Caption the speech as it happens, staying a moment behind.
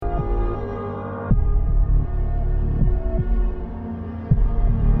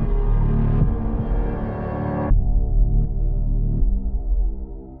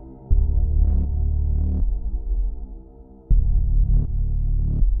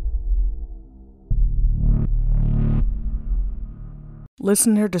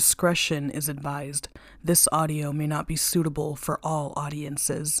Listener discretion is advised. This audio may not be suitable for all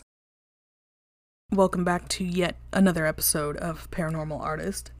audiences. Welcome back to yet another episode of Paranormal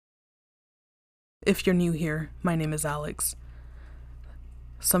Artist. If you're new here, my name is Alex.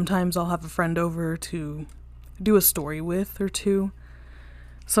 Sometimes I'll have a friend over to do a story with or two.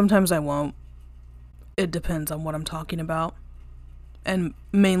 Sometimes I won't. It depends on what I'm talking about, and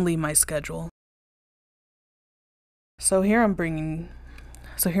mainly my schedule. So here I'm bringing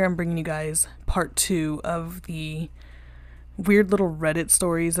you guys part 2 of the weird little Reddit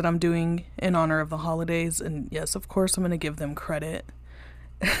stories that I'm doing in honor of the holidays. And yes, of course, I'm going to give them credit.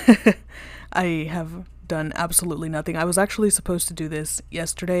 I have done absolutely nothing. I was actually supposed to do this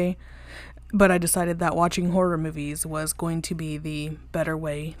yesterday, but I decided that watching horror movies was going to be the better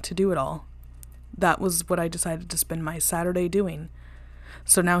way to do it all. That was what I decided to spend my Saturday doing.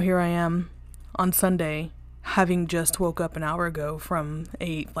 So now here I am on Sunday, having just woke up an hour ago from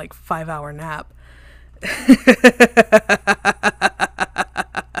a 5-hour nap.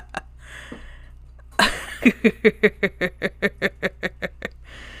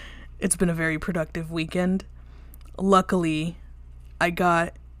 It's been a very productive weekend. Luckily, I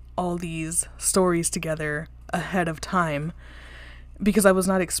got all these stories together ahead of time because I was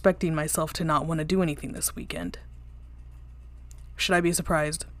not expecting myself to not want to do anything this weekend. Should I be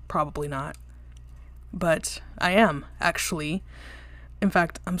surprised? Probably not. But I am, actually. In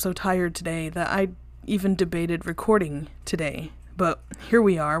fact, I'm so tired today that I even debated recording today. But here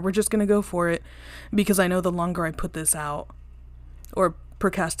we are. We're just going to go for it because I know the longer I put this out, or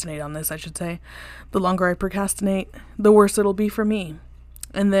procrastinate on this, I should say, the longer I procrastinate, the worse it'll be for me.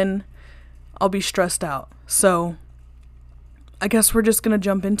 And then I'll be stressed out. So I guess we're just going to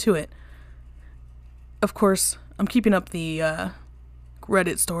jump into it. Of course, I'm keeping up the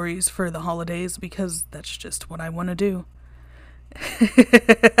Reddit stories for the holidays because that's just what I want to do.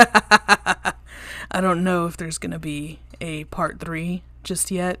 I don't know if there's going to be a part 3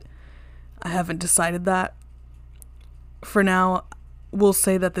 just yet. I haven't decided that. For now, we'll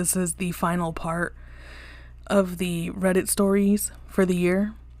say that this is the final part of the Reddit stories for the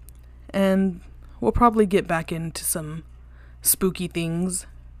year. And we'll probably get back into some spooky things.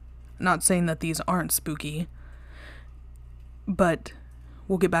 Not saying that these aren't spooky, but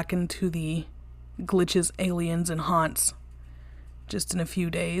we'll get back into the glitches, aliens, and haunts just in a few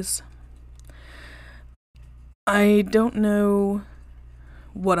days. I don't know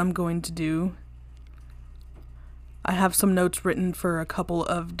what I'm going to do. I have some notes written for a couple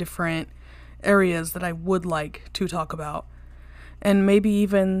of different areas that I would like to talk about. And maybe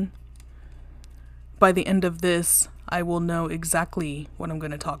even by the end of this, I will know exactly what I'm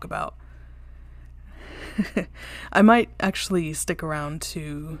going to talk about. I might actually stick around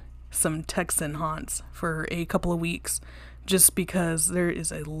to some Texan haunts for a couple of weeks, just because there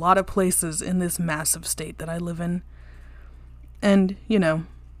is a lot of places in this massive state that I live in. And,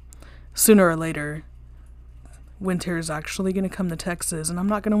 sooner or later, winter is actually going to come to Texas, and I'm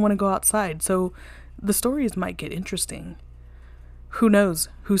not going to want to go outside, so the stories might get interesting. Who knows?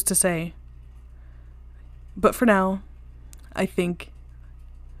 Who's to say? But for now, I think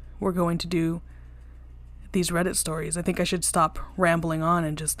we're going to do these Reddit stories. I think I should stop rambling on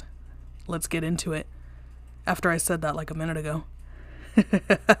and just let's get into it after I said that like a minute ago.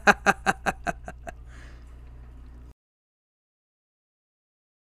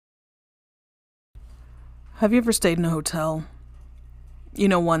 Have you ever stayed in a hotel?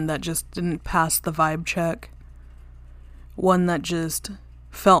 One that just didn't pass the vibe check? One that just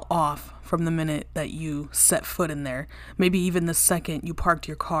felt off from the minute that you set foot in there. Maybe even the second you parked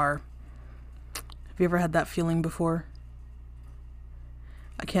your car. Have you ever had that feeling before?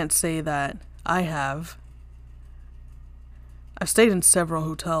 I can't say that I have. I've stayed in several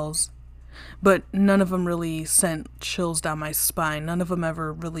hotels, but none of them really sent chills down my spine. None of them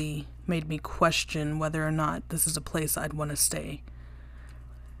ever really made me question whether or not this is a place I'd want to stay.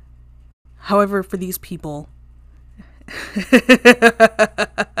 However, for these people,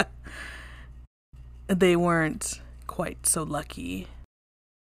 they weren't quite so lucky.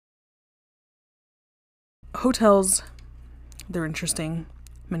 Hotels, they're interesting.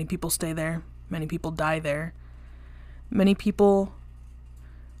 Many people stay there. Many people die there. Many people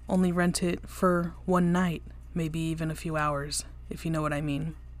only rent it for one night, maybe even a few hours, if you know what I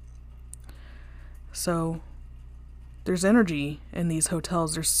mean. So, there's energy in these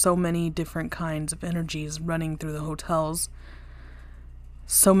hotels. There's so many different kinds of energies running through the hotels.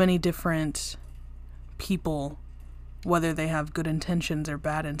 So many different people, whether they have good intentions or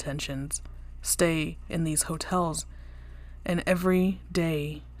bad intentions, stay in these hotels. And every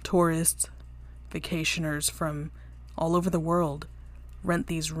day, tourists, vacationers from all over the world rent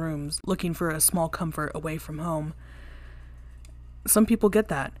these rooms, looking for a small comfort away from home. Some people get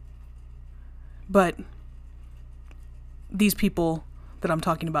that. But these people that I'm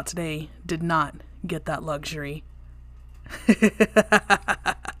talking about today did not get that luxury.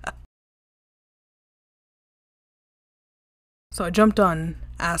 So I jumped on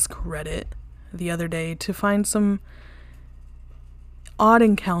Ask Reddit the other day to find some odd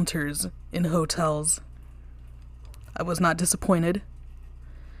encounters in hotels. I was not disappointed.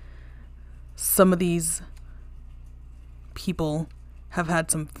 Some of these people have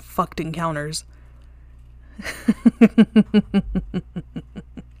had some fucked encounters.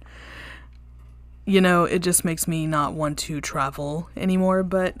 You know, it just makes me not want to travel anymore,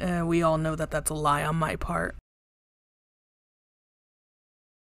 but we all know that that's a lie on my part.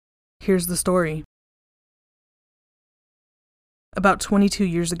 Here's the story. About 22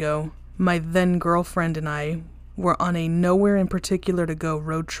 years ago, my then girlfriend and I were on a nowhere in particular to go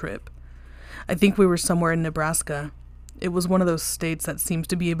road trip. I think we were somewhere in Nebraska. It was one of those states that seems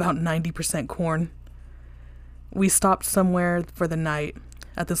to be about 90% corn. We stopped somewhere for the night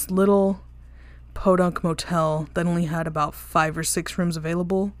at this little podunk motel that only had about 5 or 6 rooms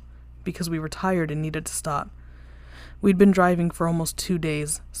available because we were tired and needed to stop. We'd been driving for almost 2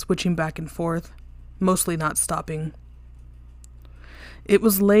 days, switching back and forth, mostly not stopping. It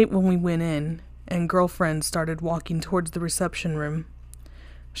was late when we went in, and girlfriend started walking towards the reception room.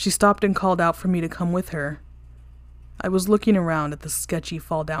 She stopped and called out for me to come with her. I was looking around at the sketchy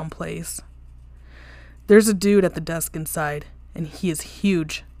fall-down place. There's a dude at the desk inside, and he is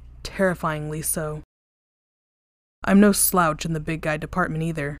huge, terrifyingly so. I'm no slouch in the big guy department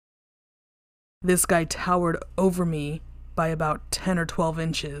either. This guy towered over me by about 10 or 12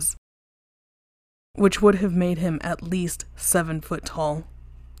 inches, which would have made him at least 7 foot tall,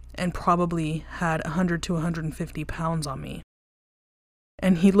 and probably had 100 to 150 pounds on me.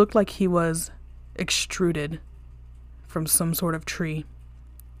 And he looked like he was extruded from some sort of tree.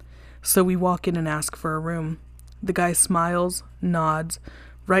 So we walk in and ask for a room. The guy smiles, nods,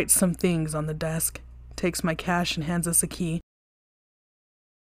 writes some things on the desk, takes my cash and hands us a key.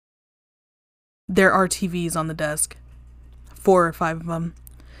 There are TVs on the desk, 4 or 5 of them,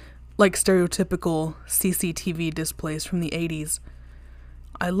 like stereotypical CCTV displays from the 80s.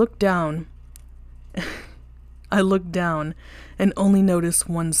 I look down and only notice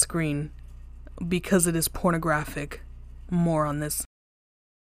one screen because it is pornographic. More on this.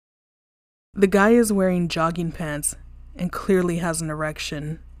 The guy is wearing jogging pants and clearly has an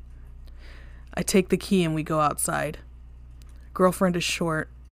erection. I take the key and we go outside. Girlfriend is short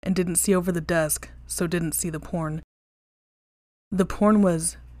and didn't see over the desk, so didn't see the porn. The porn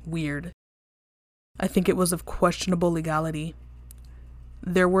was weird. I think it was of questionable legality.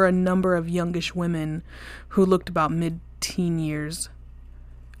 There were a number of youngish women who looked about mid-teen years,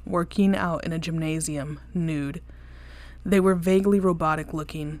 working out in a gymnasium, nude. They were vaguely robotic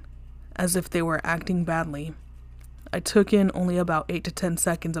looking, as if they were acting badly. I took in only about 8 to 10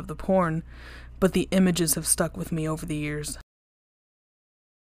 seconds of the porn, but the images have stuck with me over the years.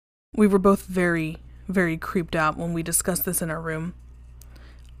 We were both very, very creeped out when we discussed this in our room.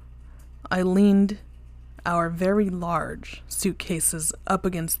 I leaned our very large suitcases up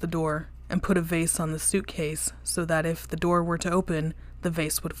against the door and put a vase on the suitcase so that if the door were to open, the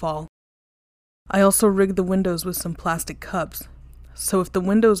vase would fall. I also rigged the windows with some plastic cups, so if the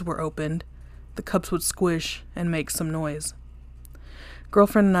windows were opened, the cups would squish and make some noise.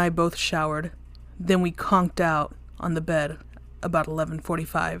 Girlfriend and I both showered, then we conked out on the bed about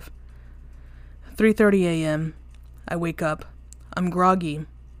 11:45. 3:30 a.m. I wake up. I'm groggy.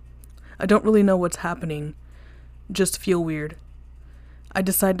 I don't really know what's happening, just feel weird. I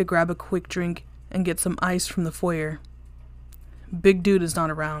decide to grab a quick drink and get some ice from the foyer. Big dude is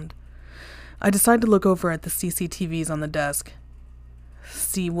not around. I decide to look over at the CCTVs on the desk.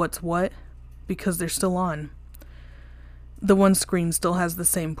 See what's what, because they're still on. The one screen still has the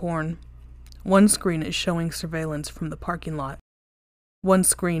same porn. One screen is showing surveillance from the parking lot. One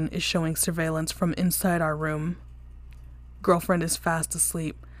screen is showing surveillance from inside our room. Girlfriend is fast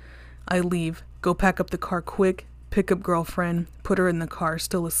asleep. I leave, go pack up the car quick, pick up girlfriend, put her in the car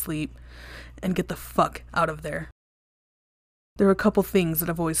still asleep, and get the fuck out of there. There are a couple things that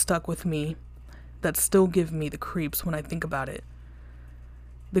have always stuck with me that still give me the creeps when I think about it.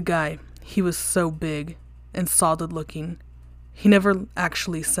 The guy, he was so big and solid looking. He never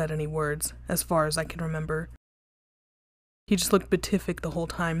actually said any words, as far as I can remember. He just looked beatific the whole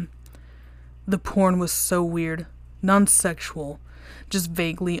time. The porn was so weird, non-sexual, just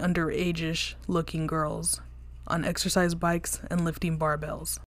vaguely underage-ish looking girls on exercise bikes and lifting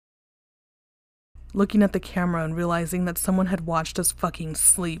barbells. looking at the camera and realizing that someone had watched us fucking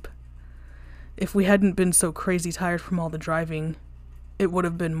sleep. If we hadn't been so crazy tired from all the driving, it would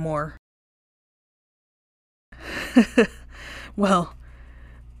have been more. Well,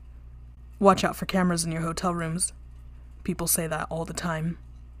 watch out for cameras in your hotel rooms. People say that all the time.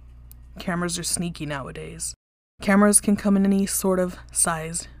 Cameras are sneaky nowadays. Cameras can come in any sort of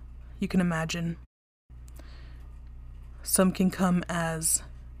size you can imagine. Some can come as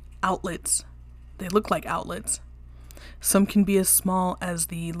outlets. They look like outlets. Some can be as small as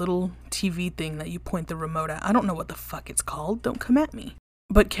the little TV thing that you point the remote at. I don't know what the fuck it's called. Don't come at me.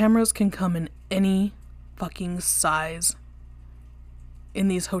 But cameras can come in any fucking size in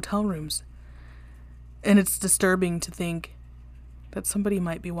these hotel rooms. And it's disturbing to think that somebody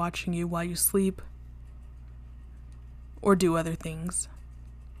might be watching you while you sleep or do other things.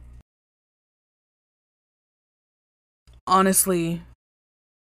 Honestly,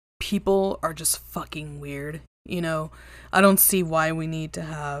 people are just fucking weird. You know, I don't see why we need to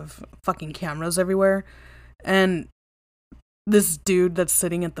have fucking cameras everywhere. And this dude that's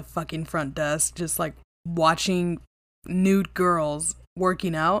sitting at the fucking front desk just like watching nude girls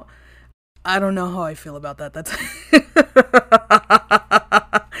working out, I don't know how I feel about that.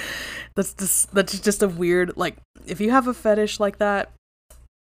 That's just a weird, like, if you have a fetish like that,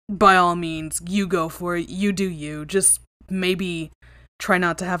 by all means, you go for it. You do you. Just maybe try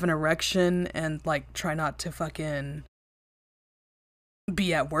not to have an erection and, like, try not to fucking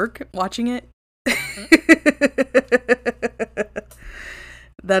be at work watching it.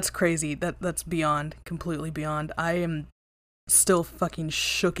 That's crazy. That's beyond, completely beyond. I am still fucking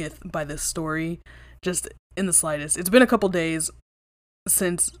shooketh by this story, just in the slightest. It's been a couple days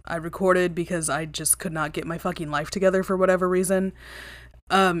since I recorded because I just could not get my fucking life together for whatever reason.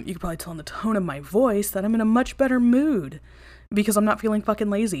 You can probably tell in the tone of my voice that I'm in a much better mood because I'm not feeling fucking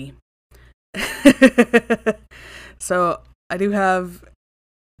lazy. So I do have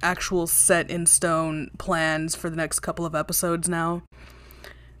actual set in stone plans for the next couple of episodes now.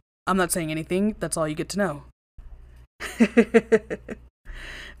 I'm not saying anything. That's all you get to know.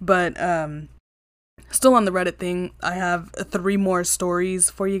 But still on the Reddit thing, I have 3 more stories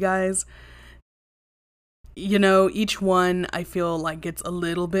for you guys. You know, each one I feel like gets a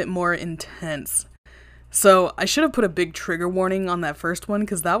little bit more intense. So I should have put a big trigger warning on that first one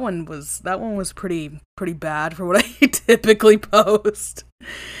because that one was pretty bad for what I typically post.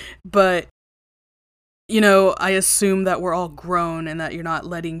 But you know, I assume that we're all grown and that you're not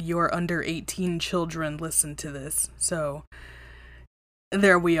letting your under 18 children listen to this. So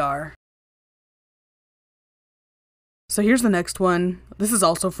there we are. So here's the next one. This is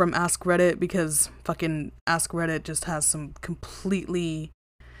also from Ask Reddit because fucking Ask Reddit just has some completely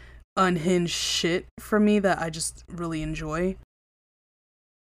unhinged shit from me that I just really enjoy.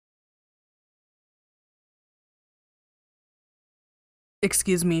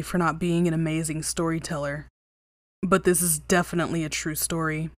 Excuse me for not being an amazing storyteller, but this is definitely a true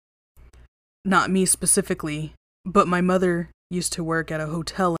story. Not me specifically, but my mother used to work at a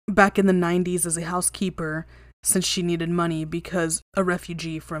hotel back in the 90s as a housekeeper since she needed money because a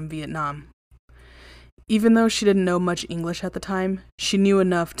refugee from Vietnam. Even though she didn't know much English at the time, she knew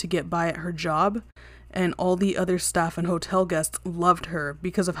enough to get by at her job, and all the other staff and hotel guests loved her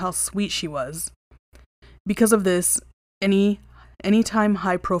because of how sweet she was. Because of this, anytime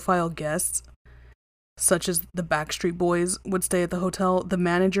high-profile guests, such as the Backstreet Boys, would stay at the hotel, the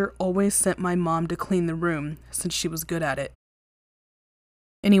manager always sent my mom to clean the room, since she was good at it.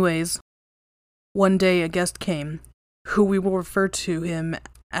 Anyways, one day a guest came, who we will refer to him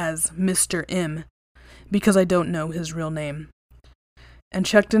as Mr. M, because I don't know his real name, and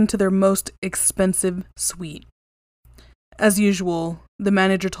checked into their most expensive suite. As usual, the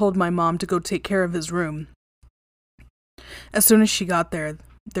manager told my mom to go take care of his room. As soon as she got there,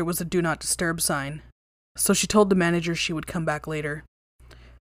 there was a do not disturb sign, so she told the manager she would come back later.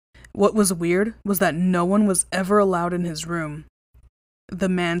 What was weird was that no one was ever allowed in his room. The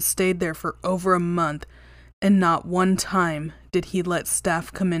man stayed there for over a month, and not one time did he let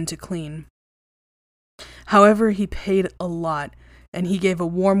staff come in to clean. However, he paid a lot, and he gave a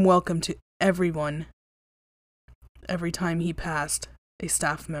warm welcome to everyone every time he passed a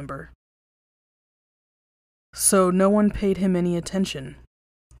staff member. So no one paid him any attention.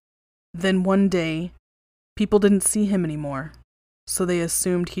 Then one day, people didn't see him anymore, so they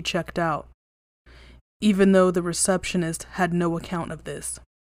assumed he checked out, even though the receptionist had no account of this.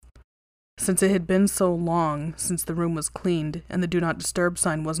 Since it had been so long since the room was cleaned and the do not disturb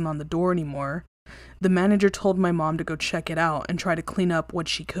sign wasn't on the door anymore, the manager told my mom to go check it out and try to clean up what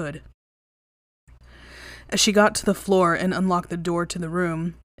she could. As she got to the floor and unlocked the door to the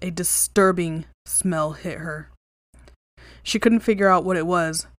room, a disturbing smell hit her. She couldn't figure out what it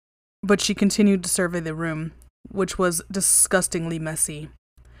was, but she continued to survey the room, which was disgustingly messy.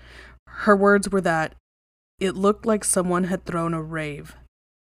 Her words were that it looked like someone had thrown a rave,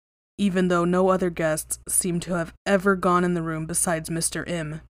 even though no other guests seemed to have ever gone in the room besides Mr.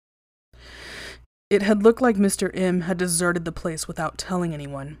 M. It had looked like Mr. M had deserted the place without telling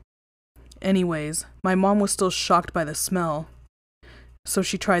anyone. Anyways, my mom was still shocked by the smell, so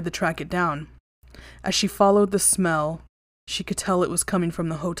she tried to track it down. As she followed the smell, she could tell it was coming from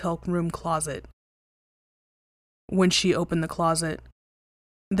the hotel room closet. When she opened the closet,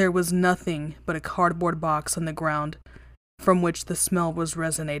 there was nothing but a cardboard box on the ground from which the smell was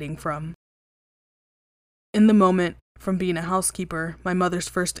resonating from. In the moment, from being a housekeeper, my mother's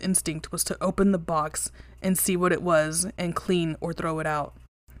first instinct was to open the box and see what it was and clean or throw it out.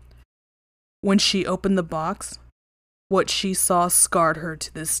 When she opened the box, what she saw scarred her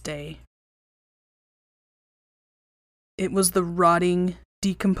to this day. It was the rotting,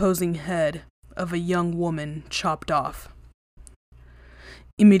 decomposing head of a young woman chopped off.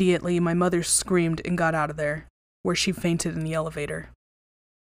 Immediately, my mother screamed and got out of there, where she fainted in the elevator.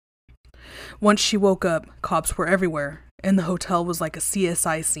 Once she woke up, cops were everywhere, and the hotel was like a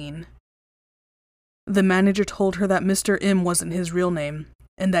CSI scene. The manager told her that Mr. M wasn't his real name,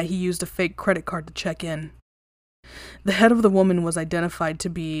 and that he used a fake credit card to check in. The head of the woman was identified to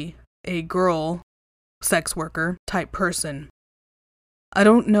be a girl, sex worker type person. I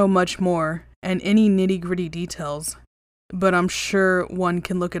don't know much more and any nitty-gritty details, but I'm sure one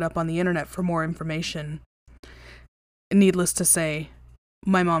can look it up on the internet for more information. Needless to say,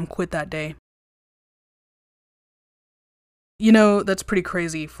 my mom quit that day. You know, that's pretty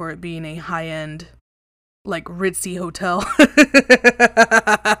crazy for it being a high-end, like, ritzy hotel.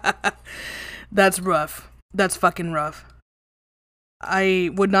 That's rough. That's fucking rough.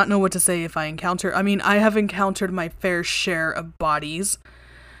 I would not know what to say if I I have encountered my fair share of bodies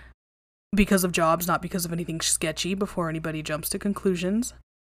because of jobs, not because of anything sketchy, before anybody jumps to conclusions.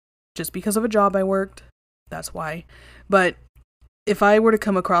 Just because of a job I worked, that's why. But if I were to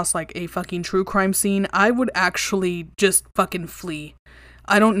come across like a fucking true crime scene, I would actually just fucking flee.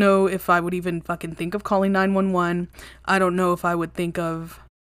 I don't know if I would even fucking think of calling 911. I don't know if I would think of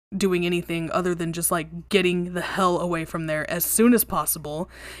doing anything other than just like getting the hell away from there as soon as possible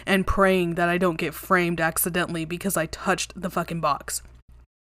and praying that I don't get framed accidentally because I touched the fucking box.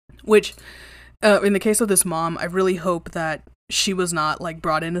 Which, in the case of this mom, I really hope that she was not like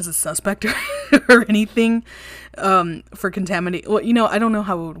brought in as a suspect or anything for contaminate. Well, you know, I don't know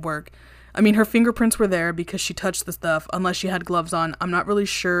how it would work. I mean, her fingerprints were there because she touched the stuff, unless she had gloves on. I'm not really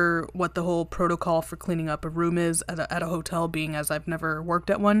sure what the whole protocol for cleaning up a room is at a hotel, being as I've never worked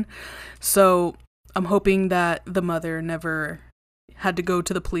at one. So I'm hoping that the mother never had to go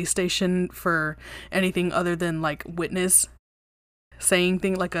to the police station for anything other than like witness saying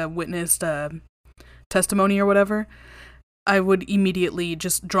thing, like a witness testimony or whatever. I would immediately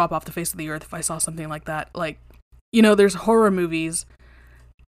just drop off the face of the earth if I saw something like that. Like, you know, there's horror movies,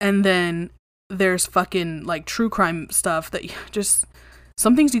 and then there's fucking, like, true crime stuff that just,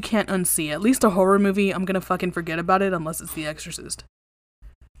 some things you can't unsee. At least a horror movie, I'm gonna fucking forget about it unless it's The Exorcist.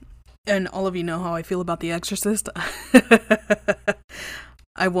 And all of you know how I feel about The Exorcist.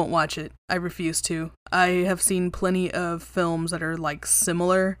 I won't watch it. I refuse to. I have seen plenty of films that are, like,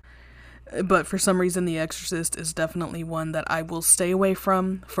 similar, but for some reason The Exorcist is definitely one that I will stay away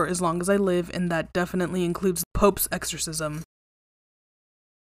from for as long as I live, and that definitely includes Pope's exorcism.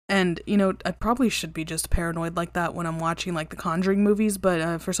 And, you know, I probably should be just paranoid like that when I'm watching, like, the Conjuring movies,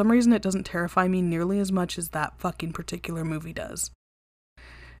 but for some reason it doesn't terrify me nearly as much as that fucking particular movie does.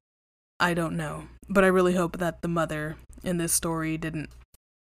 I don't know. But I really hope that the mother in this story didn't,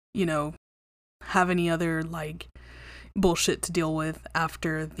 you know, have any other, like, bullshit to deal with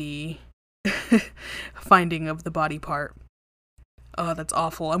after the finding of the body part. Oh, that's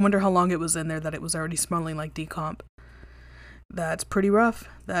awful. I wonder how long it was in there that it was already smelling like decomp. That's pretty rough.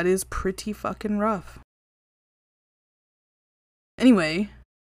 That is pretty fucking rough. Anyway,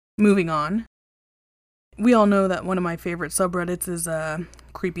 moving on. We all know that one of my favorite subreddits is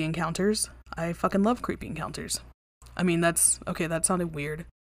creepy encounters. I fucking love creepy encounters. I mean, that sounded weird.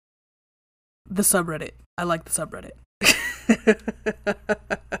 The subreddit. I like the subreddit.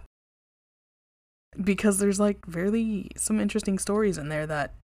 Because there's like really some interesting stories in there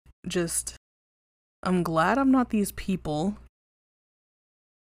that just, I'm glad I'm not these people.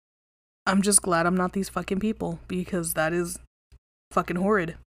 I'm just glad I'm not these fucking people, because that is fucking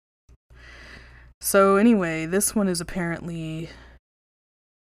horrid. So anyway, this one is apparently,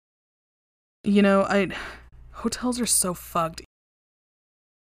 you know, hotels are so fucked.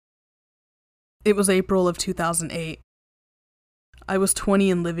 It was April of 2008. I was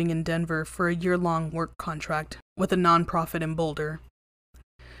 20 and living in Denver for a year-long work contract with a nonprofit in Boulder.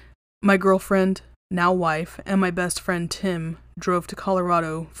 My girlfriend, now wife, and my best friend Tim drove to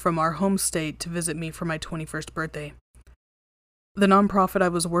Colorado from our home state to visit me for my 21st birthday. The nonprofit I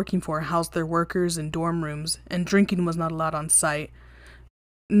was working for housed their workers in dorm rooms, and drinking was not allowed on site,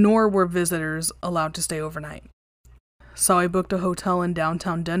 nor were visitors allowed to stay overnight. So I booked a hotel in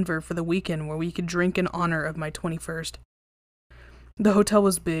downtown Denver for the weekend where we could drink in honor of my 21st. The hotel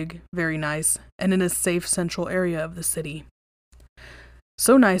was big, very nice, and in a safe central area of the city.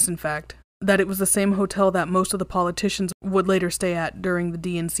 So nice, in fact, that it was the same hotel that most of the politicians would later stay at during the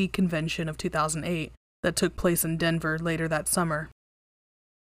DNC convention of 2008 that took place in Denver later that summer.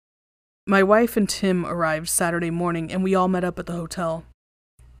 My wife and Tim arrived Saturday morning and we all met up at the hotel.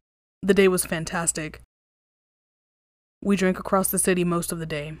 The day was fantastic. We drank across the city most of the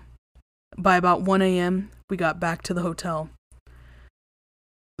day. By about 1 a.m., we got back to the hotel.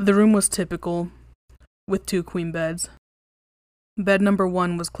 The room was typical, with 2 queen beds. Bed number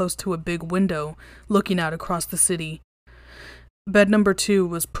 1 was close to a big window looking out across the city. Bed number 2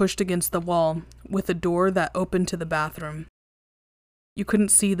 was pushed against the wall with a door that opened to the bathroom. You couldn't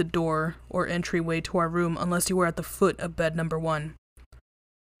see the door or entryway to our room unless you were at the foot of bed number 1.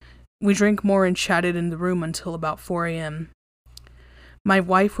 We drank more and chatted in the room until about 4 a.m. My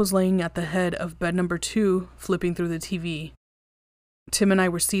wife was laying at the head of bed number 2, flipping through the TV. Tim and I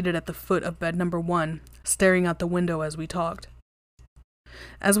were seated at the foot of bed number 1, staring out the window as we talked.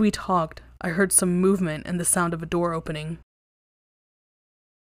 As we talked, I heard some movement and the sound of a door opening.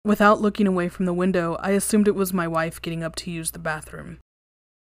 Without looking away from the window, I assumed it was my wife getting up to use the bathroom.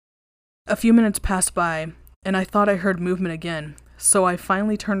 A few minutes passed by, and I thought I heard movement again, so I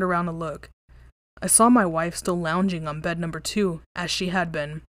finally turned around to look. I saw my wife still lounging on bed number 2, as she had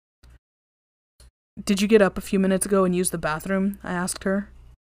been. "Did you get up a few minutes ago and use the bathroom?" I asked her.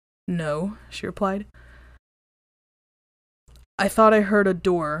 "No," she replied. "I thought I heard a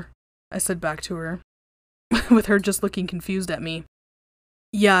door," I said back to her, with her just looking confused at me.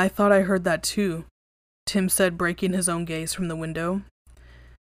 "Yeah, I thought I heard that too," Tim said, breaking his own gaze from the window.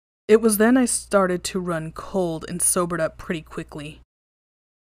 It was then I started to run cold and sobered up pretty quickly.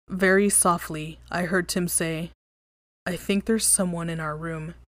 Very softly, I heard Tim say, "I think there's someone in our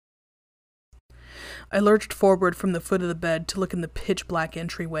room." I lurched forward from the foot of the bed to look in the pitch-black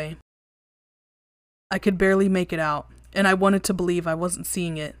entryway. I could barely make it out, and I wanted to believe I wasn't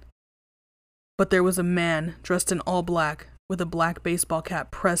seeing it. But there was a man dressed in all black, with a black baseball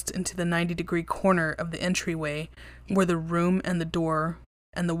cap pressed into the 90-degree corner of the entryway where the room and the door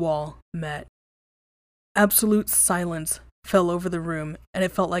and the wall met. Absolute silence fell over the room, and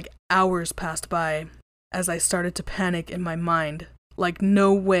it felt like hours passed by as I started to panic in my mind, like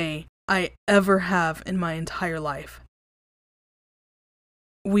no way I ever have in my entire life.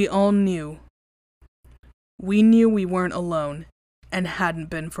 We all knew. We knew we weren't alone, and hadn't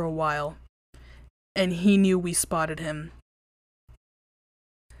been for a while. And he knew we spotted him.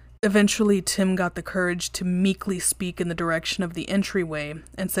 Eventually, Tim got the courage to meekly speak in the direction of the entryway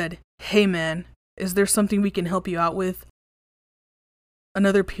and said, "Hey man, is there something we can help you out with?"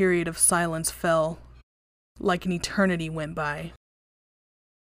 Another period of silence fell, like an eternity went by.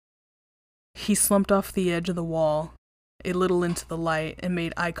 He slumped off the edge of the wall, a little into the light, and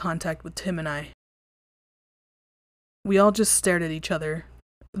made eye contact with Tim and I. We all just stared at each other.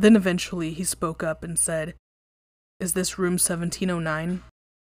 Then eventually he spoke up and said, "Is this room 1709?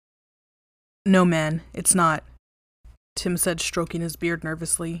 "No, man, it's not," Tim said, stroking his beard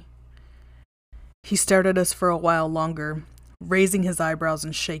nervously. He stared at us for a while longer, raising his eyebrows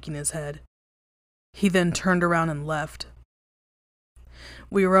and shaking his head. He then turned around and left.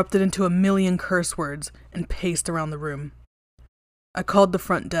 We erupted into a million curse words and paced around the room. I called the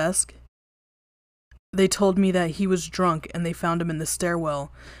front desk. They told me that he was drunk and they found him in the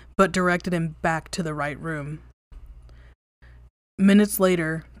stairwell, but directed him back to the right room. Minutes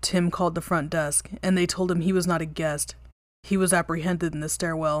later, Tim called the front desk, and they told him he was not a guest. He was apprehended in the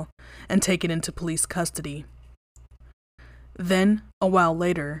stairwell and taken into police custody. Then, a while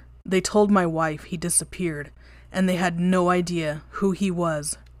later, they told my wife he disappeared, and they had no idea who he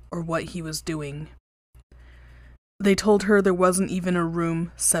was or what he was doing. They told her there wasn't even a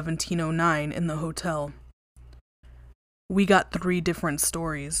room 1709 in the hotel. We got 3 different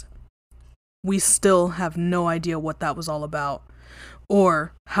stories. We still have no idea what that was all about,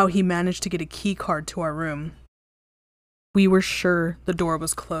 or how he managed to get a key card to our room. We were sure the door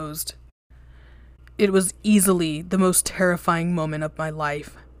was closed. It was easily the most terrifying moment of my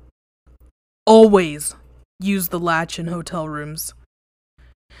life. Always use the latch in hotel rooms.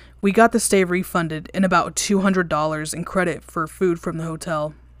 We got the stay refunded and about $200 in credit for food from the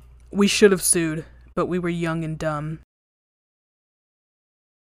hotel. We should have sued, but we were young and dumb.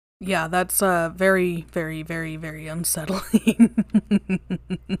 Yeah, that's very, very, very, very unsettling.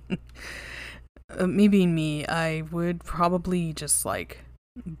 Me being me, I would probably just like,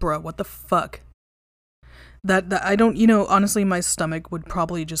 bro, what the fuck? That I don't, honestly, my stomach would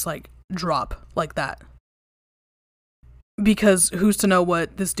probably just like drop like that. Because who's to know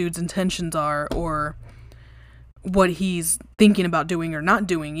what this dude's intentions are or what he's thinking about doing or not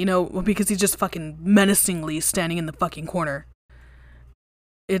doing, because he's just fucking menacingly standing in the fucking corner.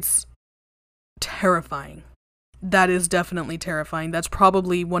 It's terrifying. That is definitely terrifying. That's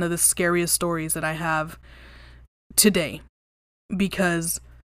probably one of the scariest stories that I have today. Because,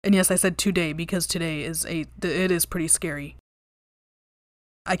 and yes, I said today because today it is pretty scary.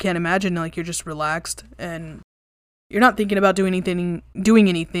 I can't imagine like you're just relaxed and you're not thinking about doing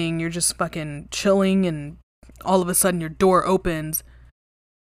anything. You're just fucking chilling and all of a sudden your door opens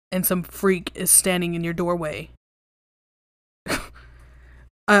and some freak is standing in your doorway.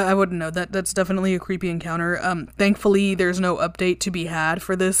 I wouldn't know. That's definitely a creepy encounter. Thankfully, there's no update to be had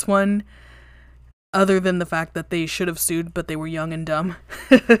for this one, other than the fact that they should have sued, but they were young and dumb.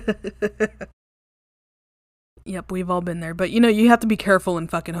 Yep, we've all been there. But, you have to be careful in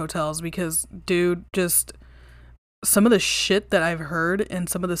fucking hotels because, dude, just some of the shit that I've heard and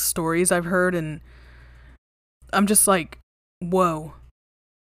some of the stories I've heard, and I'm just like, whoa.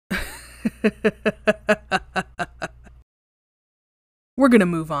 We're gonna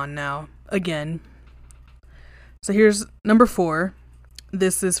move on now, again. So here's number 4.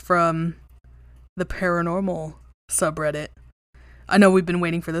 This is from the paranormal subreddit. I know we've been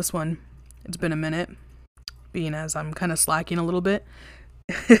waiting for this one. It's been a minute, being as I'm kind of slacking a little bit.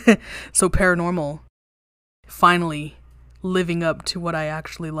 So paranormal, finally living up to what I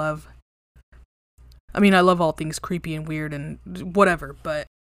actually love. I mean, I love all things creepy and weird and whatever, but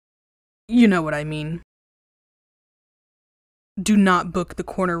you know what I mean. Do not book the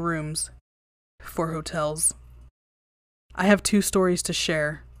corner rooms for hotels. I have 2 stories to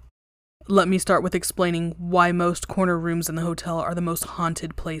share. Let me start with explaining why most corner rooms in the hotel are the most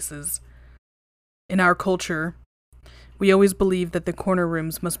haunted places. In our culture, we always believe that the corner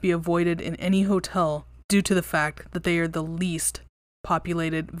rooms must be avoided in any hotel due to the fact that they are the least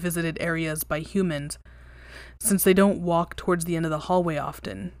populated, visited areas by humans, since they don't walk towards the end of the hallway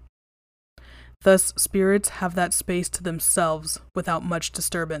often. Thus, spirits have that space to themselves without much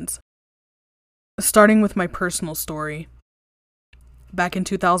disturbance. Starting with my personal story. Back in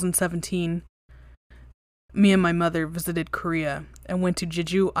 2017, me and my mother visited Korea and went to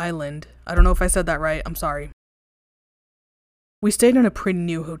Jeju Island. I don't know if I said that right, I'm sorry. We stayed in a pretty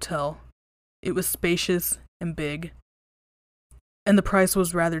new hotel. It was spacious and big, and the price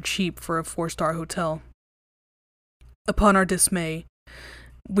was rather cheap for a 4-star hotel. Upon our dismay,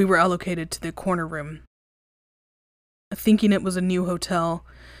 we were allocated to the corner room. Thinking it was a new hotel,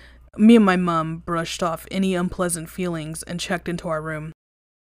 me and my mom brushed off any unpleasant feelings and checked into our room.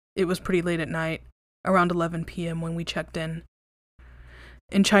 It was pretty late at night, around 11 p.m. when we checked in.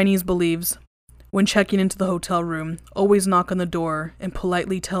 In Chinese beliefs, when checking into the hotel room, always knock on the door and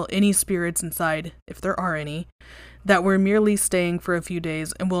politely tell any spirits inside, if there are any, that we're merely staying for a few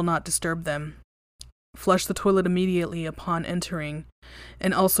days and will not disturb them. Flush the toilet immediately upon entering,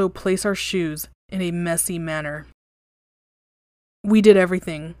 and also place our shoes in a messy manner. We did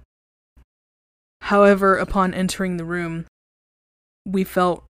everything. However, upon entering the room, we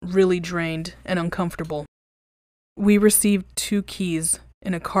felt really drained and uncomfortable. We received 2 keys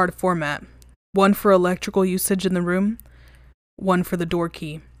in a card format, one for electrical usage in the room, one for the door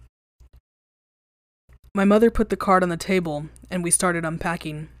key. My mother put the card on the table, and we started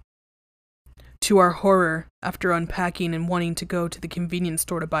unpacking. To our horror, after unpacking and wanting to go to the convenience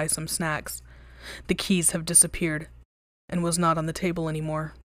store to buy some snacks, the keys have disappeared and was not on the table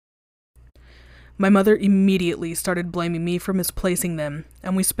anymore. My mother immediately started blaming me for misplacing them,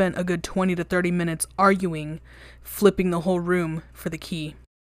 and we spent a good 20 to 30 minutes arguing, flipping the whole room for the key.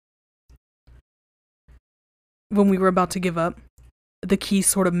 When we were about to give up, the key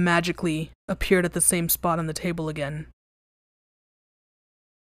sort of magically appeared at the same spot on the table again.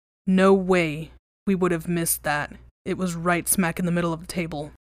 No way we would have missed that. It was right smack in the middle of the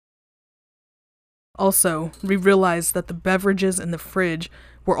table. Also, we realized that the beverages in the fridge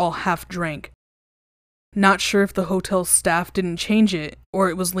were all half drank. Not sure if the hotel staff didn't change it or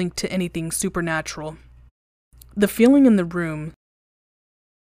it was linked to anything supernatural. The feeling in the room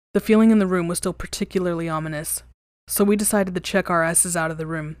was still particularly ominous, so we decided to check our asses out of the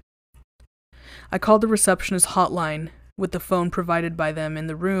room. I called the receptionist hotline, with the phone provided by them in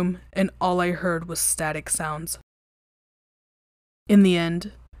the room, and all I heard was static sounds. In the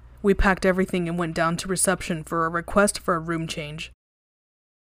end, we packed everything and went down to reception for a request for a room change.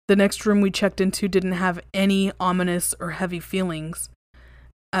 The next room we checked into didn't have any ominous or heavy feelings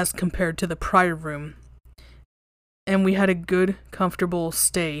as compared to the prior room, and we had a good, comfortable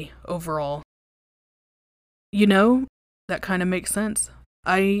stay overall. You know, that kind of makes sense.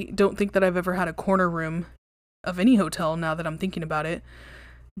 I don't think that I've ever had a corner room of any hotel now that I'm thinking about it,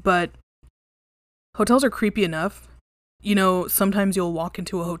 but hotels are creepy enough. You know, sometimes you'll walk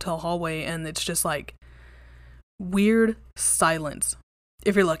into a hotel hallway and it's just like weird silence.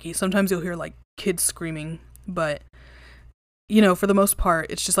 If you're lucky, sometimes you'll hear like kids screaming, but you know, for the most part,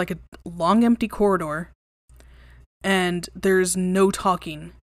 it's just like a long empty corridor and there's no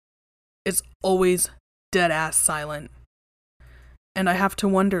talking. It's always dead ass silent. And I have to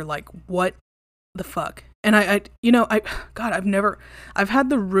wonder, like, what the fuck? And I've had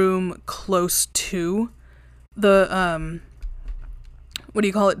the room close to the,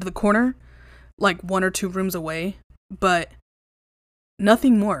 the corner, like 1 or 2 rooms away, but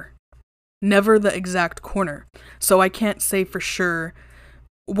nothing more. Never the exact corner. So I can't say for sure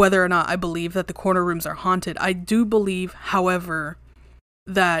whether or not I believe that the corner rooms are haunted. I do believe, however,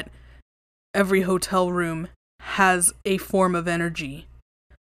 that every hotel room has a form of energy.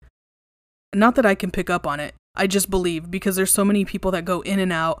 Not that I can pick up on it. I just believe, because there's so many people that go in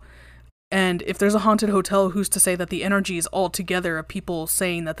and out, and if there's a haunted hotel, who's to say that the energy is all together of people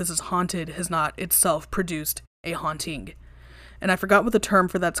saying that this is haunted has not itself produced a haunting. And I forgot what the term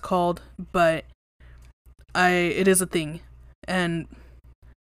for that's called, but it is a thing. And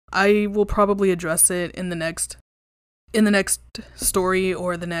I will probably address it in the next story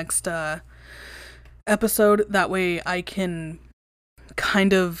or the next episode. That way I can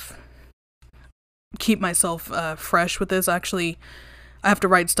kind of keep myself fresh with this. Actually, I have to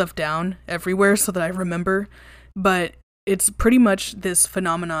write stuff down everywhere so that I remember. But it's pretty much this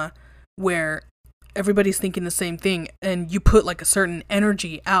phenomena where everybody's thinking the same thing and you put like a certain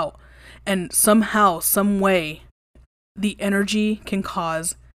energy out, and somehow, some way, the energy can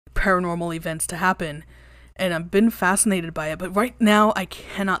cause paranormal events to happen. And I've been fascinated by it, but right now I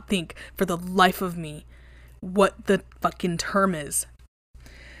cannot think for the life of me what the fucking term is.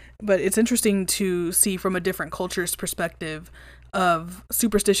 But it's interesting to see from a different culture's perspective of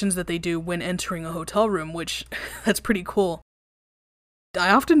superstitions that they do when entering a hotel room, which that's pretty cool.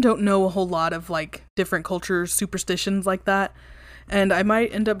 I often don't know a whole lot of like different cultures' superstitions like that, and I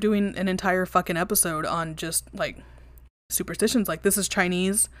might end up doing an entire fucking episode on just like superstitions. Like, this is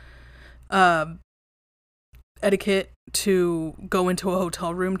Chinese etiquette to go into a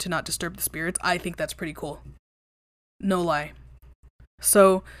hotel room to not disturb the spirits. I think that's pretty cool. No lie.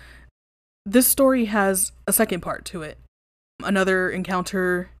 So this story has a second part to it. Another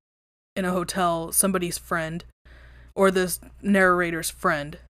encounter in a hotel, somebody's friend, or this narrator's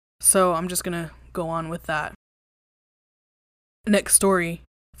friend. So I'm just gonna go on with that. Next story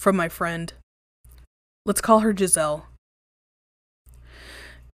from my friend. Let's call her Giselle.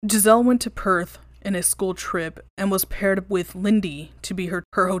 Giselle went to Perth in a school trip and was paired with Lindy to be her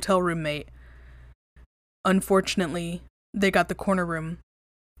hotel roommate. Unfortunately, they got the corner room.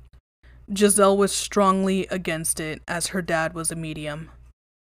 Giselle was strongly against it, as her dad was a medium,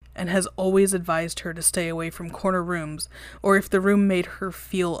 and has always advised her to stay away from corner rooms, or if the room made her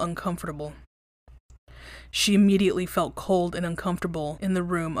feel uncomfortable. She immediately felt cold and uncomfortable in the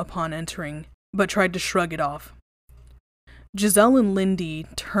room upon entering, but tried to shrug it off. Giselle and Lindy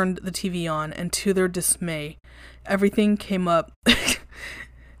turned the TV on, and to their dismay, everything that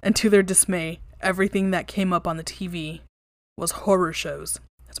came up on the TV was horror shows.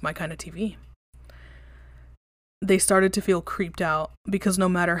 That's my kind of TV. They started to feel creeped out because no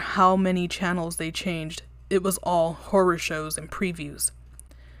matter how many channels they changed, it was all horror shows and previews.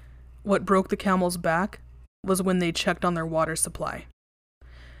 What broke the camel's back was when they checked on their water supply.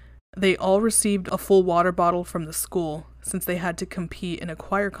 They all received a full water bottle from the school since they had to compete in a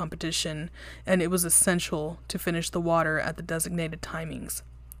choir competition, and it was essential to finish the water at the designated timings.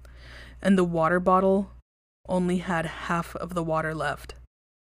 And the water bottle only had half of the water left.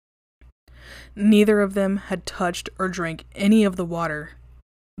 Neither of them had touched or drank any of the water,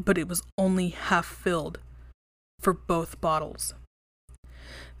 but it was only half filled for both bottles.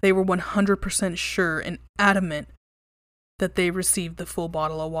 They were 100% sure and adamant that they received the full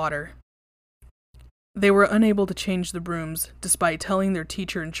bottle of water. They were unable to change the rooms despite telling their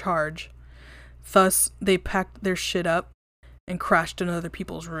teacher in charge. Thus, they packed their shit up and crashed in other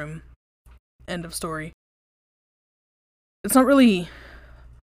people's room. End of story. It's not really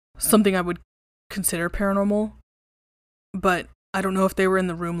something I would consider paranormal, but I don't know if they were in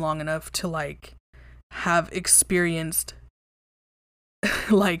the room long enough to like have experienced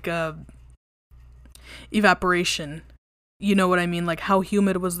like evaporation. You know what I mean? Like, how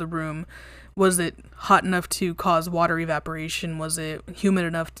humid was the room? Was it hot enough to cause water evaporation? Was it humid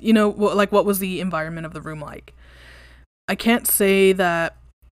enough to, what was the environment of the room like? I can't say that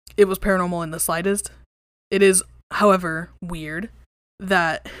it was paranormal in the slightest. It is, however, weird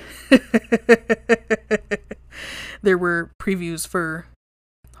that there were previews for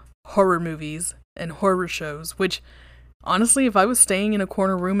horror movies and horror shows, which, honestly, if I was staying in a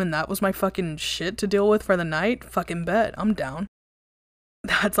corner room and that was my fucking shit to deal with for the night, fucking bet, I'm down.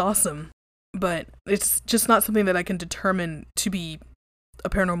 That's awesome. But it's just not something that I can determine to be a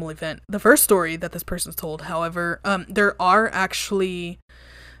paranormal event. The first story that this person's told, however, there are actually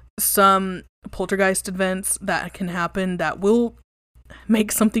some poltergeist events that can happen that will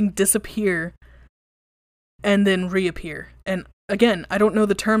make something disappear and then reappear. And again, I don't know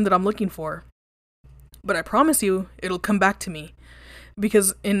the term that I'm looking for, but I promise you it'll come back to me.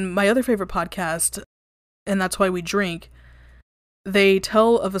 Because in my other favorite podcast, And That's Why We Drink, they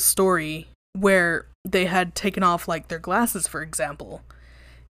tell of a story where they had taken off like their glasses, for example.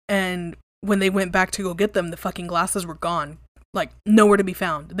 And when they went back to go get them, the fucking glasses were gone. Like, nowhere to be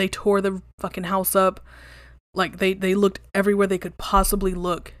found. They tore the fucking house up. Like, they looked everywhere they could possibly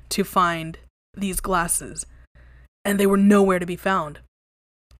look to find these glasses. And they were nowhere to be found.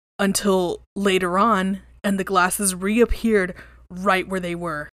 Until later on, and the glasses reappeared right where they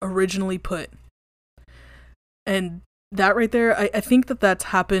were originally put. And that right there, I think that that's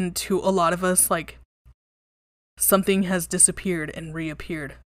happened to a lot of us. Like, something has disappeared and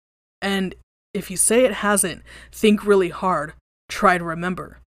reappeared. And if you say it hasn't, think really hard. Try to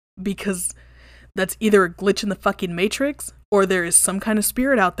remember. Because that's either a glitch in the fucking Matrix, or there is some kind of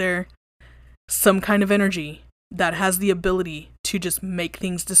spirit out there, some kind of energy that has the ability to just make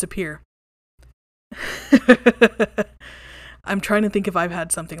things disappear. I'm trying to think if I've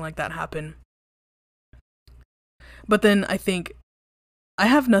had something like that happen. But then I think I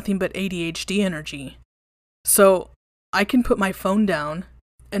have nothing but ADHD energy. So I can put my phone down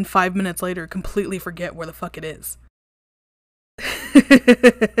and 5 minutes later completely forget where the fuck it is.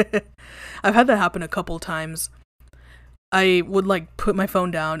 I've had that happen a couple times. I would like put my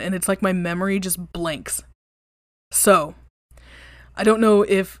phone down and it's like my memory just blanks. So I don't know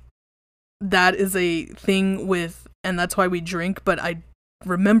if that is a thing with And That's Why We Drink, but I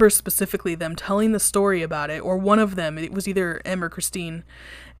remember specifically them telling the story about it, or one of them, it was either Em or Christine,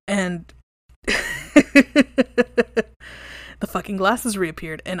 and the fucking glasses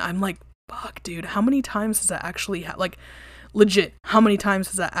reappeared, and I'm like, fuck, dude, how many times has that actually like, legit, how many times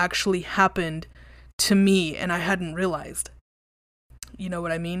has that actually happened to me and I hadn't realized? You know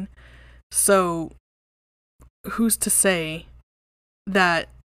what I mean? So who's to say that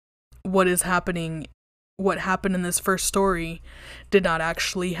what happened in this first story did not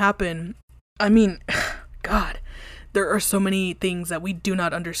actually happen? I mean, God, there are so many things that we do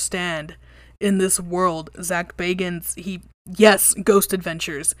not understand in this world. Zach Bagans, yes, Ghost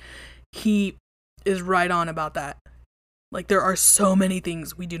Adventures. He is right on about that. Like, there are so many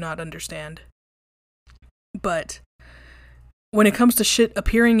things we do not understand. But when it comes to shit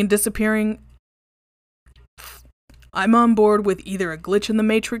appearing and disappearing, I'm on board with either a glitch in the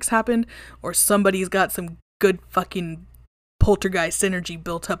Matrix happened or somebody's got some good fucking poltergeist energy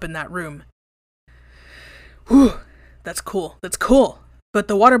built up in that room. Whew, that's cool. That's cool. But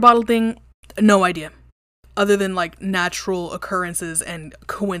the water bottle thing, no idea. Other than like natural occurrences and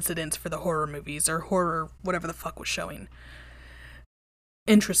coincidence for the horror movies or horror whatever the fuck was showing.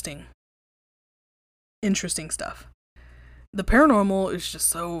 Interesting stuff. The paranormal is just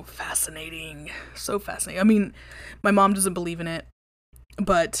so fascinating. So fascinating. I mean, my mom doesn't believe in it,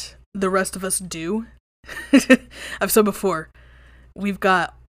 but the rest of us do. I've said before, we've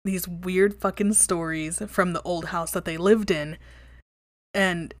got these weird fucking stories from the old house that they lived in,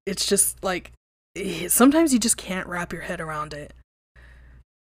 and it's just like, sometimes you just can't wrap your head around it.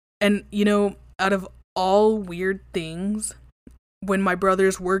 And, you know, out of all weird things, when my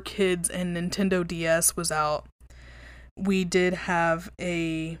brothers were kids and Nintendo DS was out, we did have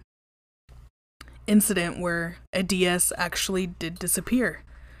a incident where a DS actually did disappear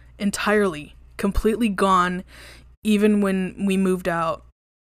entirely, completely gone, even when we moved out,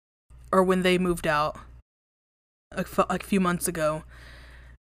 or when they moved out a few months ago.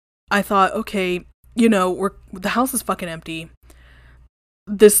 I thought, okay, you know, the house is fucking empty.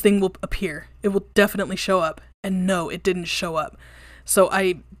 This thing will appear. It will definitely show up. And no, it didn't show up. So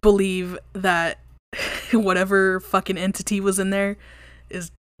I believe that whatever fucking entity was in there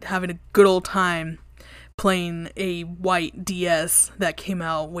is having a good old time playing a white DS that came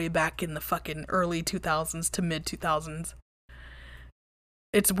out way back in the fucking early 2000s to mid 2000s.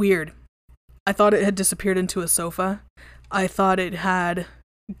 It's weird. I thought it had disappeared into a sofa. I thought it had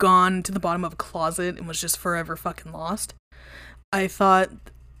gone to the bottom of a closet and was just forever fucking lost. I thought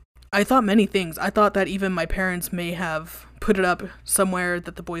many things. I thought that even my parents may have put it up somewhere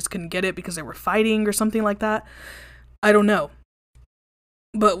that the boys couldn't get it because they were fighting or something like that. I don't know.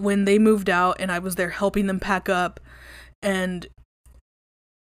 But when they moved out and I was there helping them pack up, and,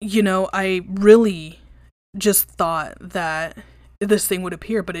 you know, I really just thought that this thing would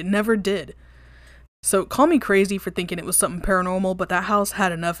appear, but it never did. So call me crazy for thinking it was something paranormal, but that house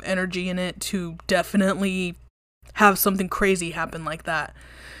had enough energy in it to definitely have something crazy happen like that.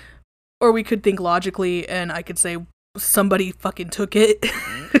 Or we could think logically and I could say somebody fucking took it.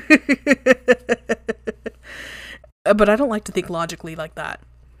 But I don't like to think logically like that.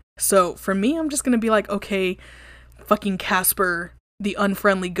 So for me, I'm just gonna be like, okay, fucking Casper, the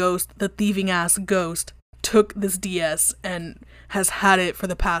unfriendly ghost, the thieving ass ghost, took this DS and has had it for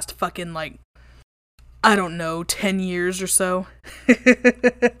the past fucking, like, I don't know, 10 years or so.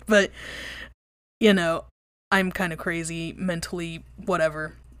 But, you know, I'm kind of crazy, mentally,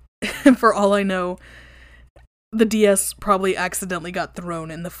 whatever. For all I know, the DS probably accidentally got thrown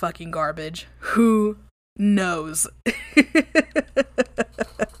in the fucking garbage. Who knows?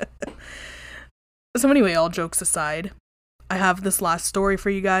 So anyway, all jokes aside, I have this last story for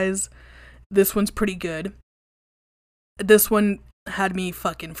you guys. This one's pretty good. This one had me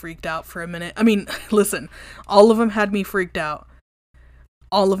fucking freaked out for a minute. I mean, listen, all of them had me freaked out.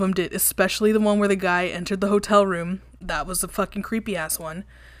 All of them did, especially the one where the guy entered the hotel room. That was a fucking creepy ass one.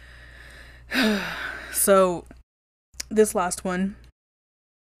 So, this last one,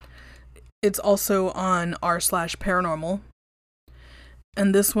 it's also on r/paranormal.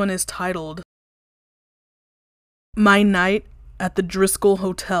 And this one is titled, My Night at the Driscoll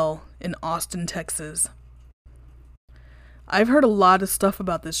Hotel in Austin, Texas. I've heard a lot of stuff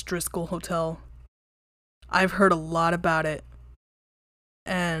about this Driscoll Hotel. I've heard a lot about it.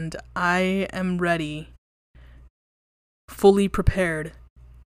 And I am ready, fully prepared,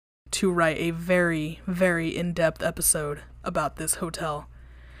 to write a very, very in-depth episode about this hotel.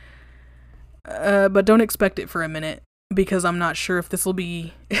 But don't expect it for a minute, because I'm not sure if this will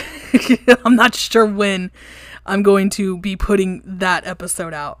be... I'm not sure when I'm going to be putting that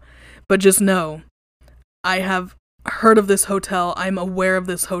episode out. But just know, I have heard of this hotel, I'm aware of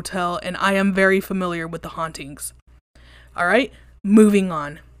this hotel, and I am very familiar with the hauntings. Alright, moving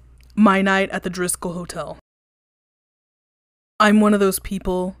on. My night at the Driscoll Hotel. I'm one of those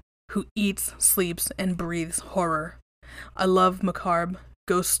people who eats, sleeps, and breathes horror. I love macabre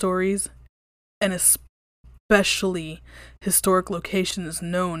ghost stories, and especially historic locations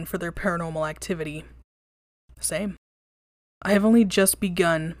known for their paranormal activity. Same. I have only just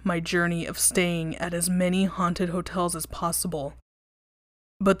begun my journey of staying at as many haunted hotels as possible,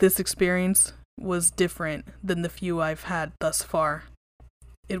 but this experience was different than the few I've had thus far.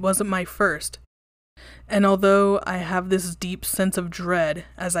 It wasn't my first, and although I have this deep sense of dread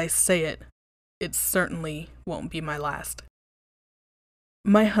as I say it, it certainly won't be my last.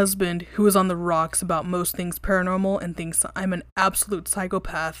 My husband, who is on the rocks about most things paranormal and thinks I'm an absolute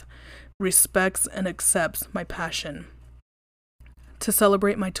psychopath, respects and accepts my passion. To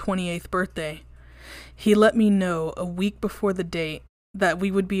celebrate my 28th birthday, he let me know a week before the date that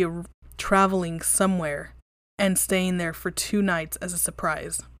we would be traveling somewhere and staying there for 2 nights as a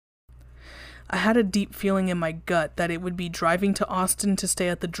surprise. I had a deep feeling in my gut that it would be driving to Austin to stay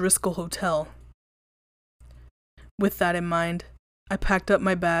at the Driscoll Hotel. With that in mind, I packed up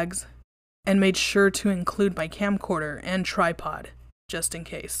my bags and made sure to include my camcorder and tripod, just in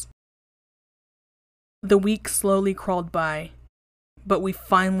case. The week slowly crawled by, but we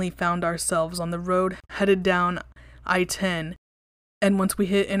finally found ourselves on the road headed down I-10, and once we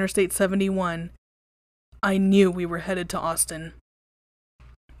hit Interstate 71, I knew we were headed to Austin.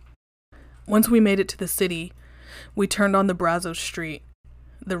 Once we made it to the city, we turned on the Brazos Street.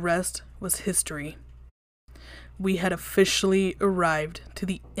 The rest was history. We had officially arrived to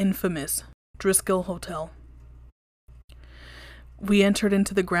the infamous Driscoll Hotel. We entered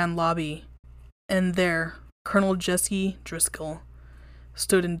into the grand lobby, and there, Colonel Jesse Driscoll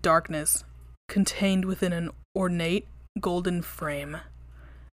stood in darkness, contained within an ornate golden frame.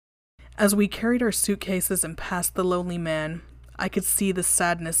 As we carried our suitcases and passed the lonely man, I could see the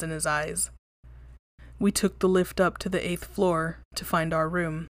sadness in his eyes. We took the lift up to the 8th floor to find our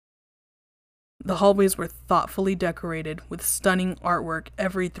room. The hallways were thoughtfully decorated with stunning artwork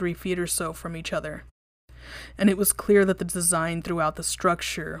every 3 feet or so from each other. and it was clear that the design throughout the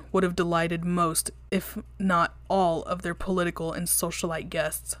structure would have delighted most, if not all, of their political and socialite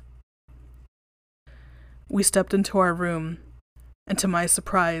guests. We stepped into our room, and to my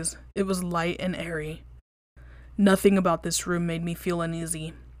surprise, it was light and airy. Nothing about this room made me feel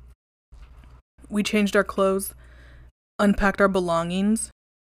uneasy. We changed our clothes, unpacked our belongings,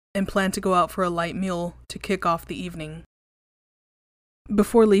 and planned to go out for a light meal to kick off the evening.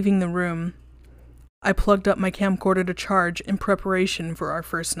 Before leaving the room, I plugged up my camcorder to charge in preparation for our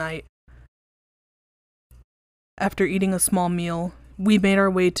first night. After eating a small meal, we made our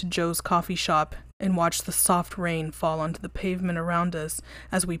way to Joe's coffee shop and watched the soft rain fall onto the pavement around us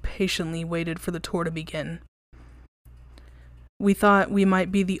as we patiently waited for the tour to begin. We thought we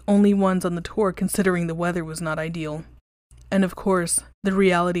might be the only ones on the tour considering the weather was not ideal. And of course, the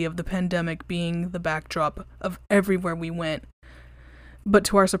reality of the pandemic being the backdrop of everywhere we went. But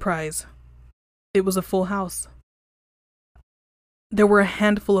to our surprise, it was a full house. There were a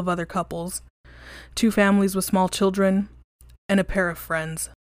handful of other couples, 2 families with small children, and a pair of friends.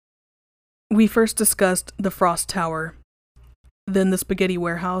 We first discussed the Frost Tower, then the Spaghetti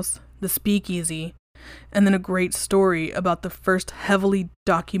Warehouse, the Speakeasy, and then a great story about the first heavily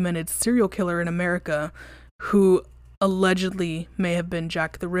documented serial killer in America who allegedly may have been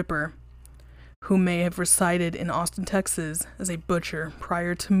Jack the Ripper, who may have resided in Austin, Texas as a butcher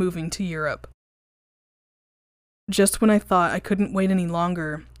prior to moving to Europe. Just when I thought I couldn't wait any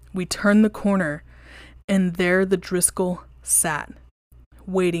longer, we turned the corner, and there the Driscoll sat,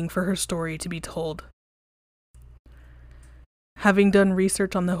 waiting for her story to be told. Having done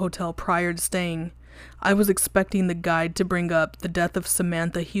research on the hotel prior to staying, I was expecting the guide to bring up the death of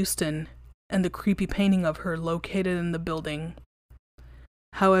Samantha Houston and the creepy painting of her located in the building.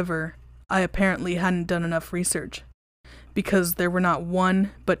 However, I apparently hadn't done enough research, because there were not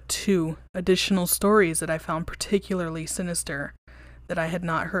 1 but 2 additional stories that I found particularly sinister that I had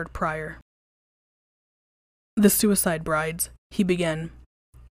not heard prior. The suicide brides, he began.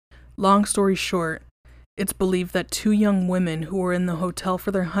 Long story short, it's believed that 2 young women who were in the hotel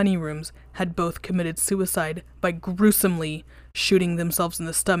for their honeyrooms had both committed suicide by gruesomely shooting themselves in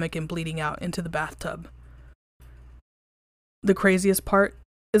the stomach and bleeding out into the bathtub. The craziest part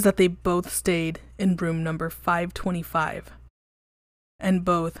is that they both stayed in room number 525, and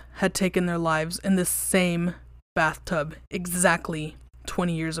both had taken their lives in the same bathtub exactly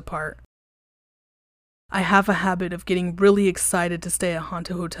 20 years apart. I have a habit of getting really excited to stay at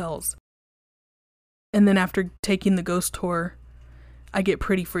haunted hotels. And then after taking the ghost tour, I get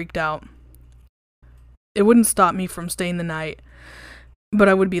pretty freaked out. It wouldn't stop me from staying the night, but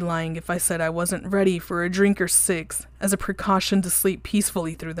I would be lying if I said I wasn't ready for a drink or 6 as a precaution to sleep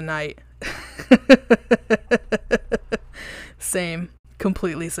peacefully through the night. Same.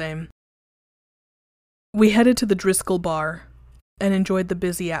 Completely same. We headed to the Driscoll bar and enjoyed the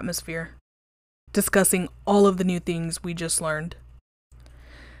busy atmosphere, discussing all of the new things we just learned.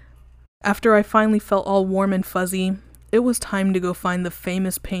 After I finally felt all warm and fuzzy, it was time to go find the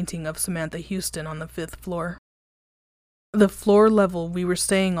famous painting of Samantha Houston on the 5th floor. The floor level we were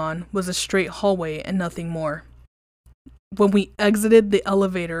staying on was a straight hallway and nothing more. When we exited the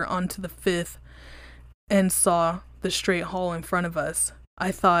elevator onto the 5th and saw the straight hall in front of us,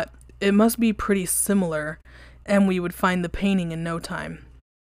 I thought it must be pretty similar and we would find the painting in no time.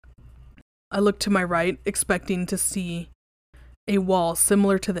 I looked to my right, expecting to see a wall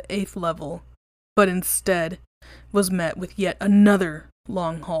similar to the 8th level, but instead was met with yet another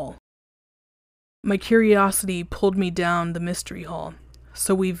long hall. My curiosity pulled me down the mystery hall,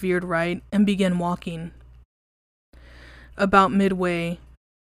 so we veered right and began walking. About midway,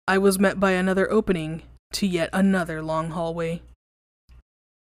 I was met by another opening to yet another long hallway.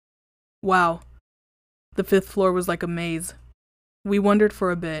 Wow, the 5th floor was like a maze. We wondered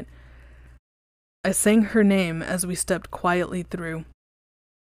for a bit. I sang her name as we stepped quietly through.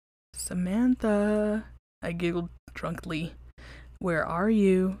 "Samantha," I giggled drunkenly. "Where are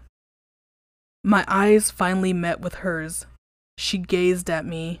you?" My eyes finally met with hers. She gazed at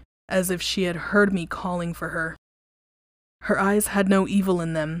me as if she had heard me calling for her. Her eyes had no evil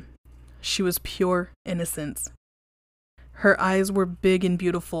in them. She was pure innocence. Her eyes were big and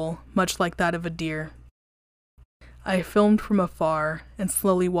beautiful, much like that of a deer. I filmed from afar and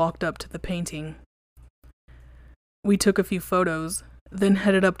slowly walked up to the painting. We took a few photos, then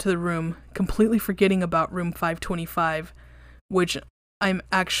headed up to the room, completely forgetting about room 525, which I'm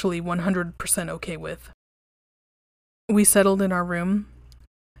actually 100% okay with. We settled in our room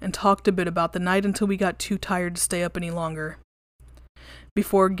and talked a bit about the night until we got too tired to stay up any longer.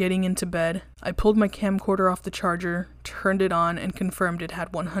 Before getting into bed, I pulled my camcorder off the charger, turned it on, and confirmed it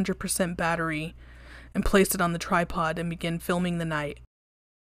had 100% battery, and placed it on the tripod and began filming the night.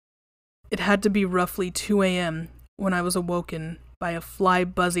 It had to be roughly 2 a.m. when I was awoken by a fly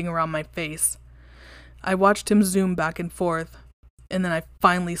buzzing around my face. I watched him zoom back and forth, and then I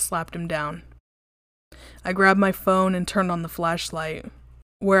finally slapped him down. I grabbed my phone and turned on the flashlight,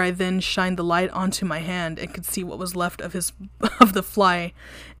 where I then shined the light onto my hand and could see what was left of the fly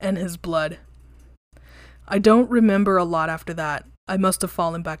and his blood. I don't remember a lot after that. I must have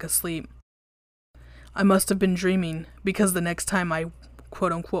fallen back asleep. I must have been dreaming, because the next time I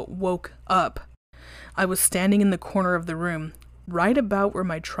quote-unquote woke up, I was standing in the corner of the room, right about where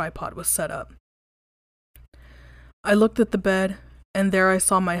my tripod was set up. I looked at the bed, and there I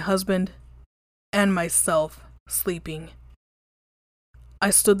saw my husband and myself sleeping. I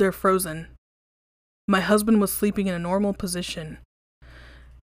stood there frozen. My husband was sleeping in a normal position,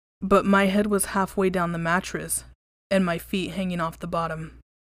 but my head was halfway down the mattress and my feet hanging off the bottom.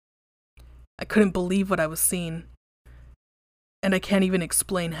 I couldn't believe what I was seeing, and I can't even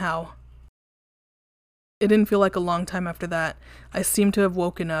explain how. It didn't feel like a long time after that. I seemed to have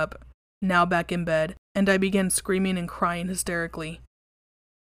woken up, now back in bed, and I began screaming and crying hysterically.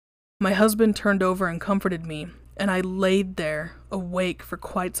 My husband turned over and comforted me, and I laid there, awake for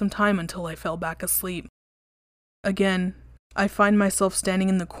quite some time until I fell back asleep. Again, I find myself standing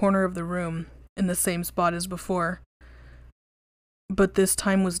in the corner of the room, in the same spot as before. But this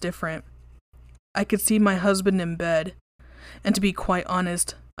time was different. I could see my husband in bed, and to be quite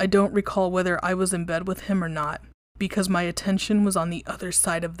honest, I don't recall whether I was in bed with him or not, because my attention was on the other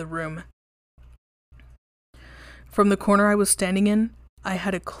side of the room. From the corner I was standing in, I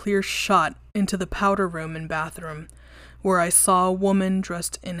had a clear shot into the powder room and bathroom, where I saw a woman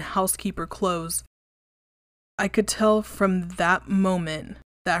dressed in housekeeper clothes. I could tell from that moment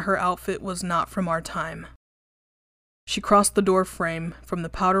that her outfit was not from our time. She crossed the door frame from the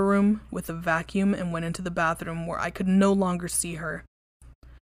powder room with a vacuum and went into the bathroom where I could no longer see her.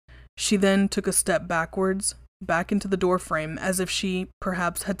 She then took a step backwards, back into the door frame, as if she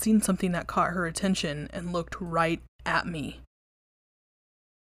perhaps had seen something that caught her attention, and looked right at me.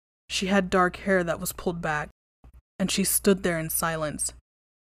 She had dark hair that was pulled back, and she stood there in silence.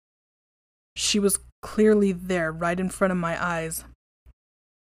 She was clearly there right in front of my eyes,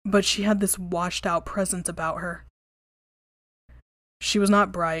 but she had this washed-out presence about her. She was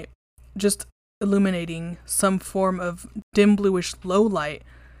not bright, just illuminating some form of dim bluish low light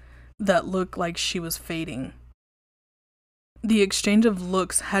that looked like she was fading. The exchange of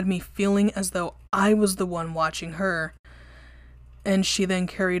looks had me feeling as though I was the one watching her, and she then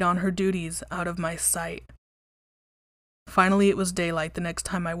carried on her duties out of my sight. Finally, it was daylight the next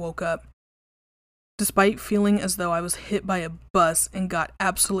time I woke up. Despite feeling as though I was hit by a bus and got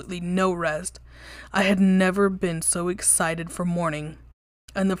absolutely no rest, I had never been so excited for morning,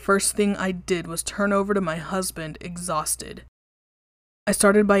 and the first thing I did was turn over to my husband, exhausted. I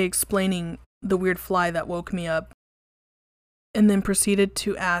started by explaining the weird fly that woke me up, and then proceeded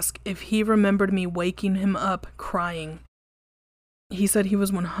to ask if he remembered me waking him up crying. He said he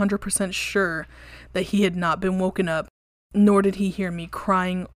was 100% sure that he had not been woken up, nor did he hear me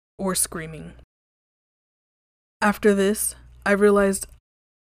crying or screaming. After this, I realized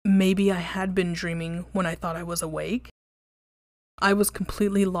maybe I had been dreaming when I thought I was awake. I was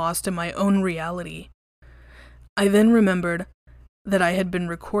completely lost in my own reality. I then remembered that I had been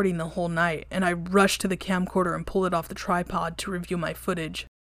recording the whole night, and I rushed to the camcorder and pulled it off the tripod to review my footage.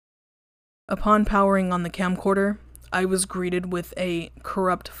 Upon powering on the camcorder, I was greeted with a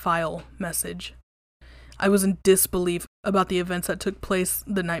corrupt file message. I was in disbelief about the events that took place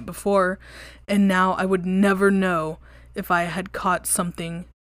the night before, and now I would never know if I had caught something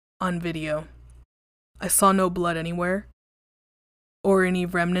on video. I saw no blood anywhere, or any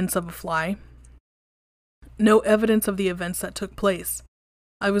remnants of a fly. No evidence of the events that took place.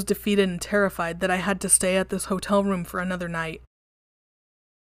 I was defeated and terrified that I had to stay at this hotel room for another night.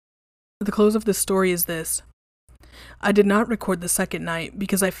 The close of this story is this. I did not record the second night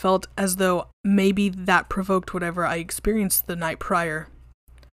because I felt as though maybe that provoked whatever I experienced the night prior.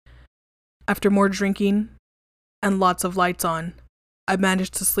 After more drinking and lots of lights on, I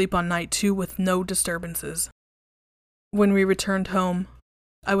managed to sleep on night 2 with no disturbances. When we returned home,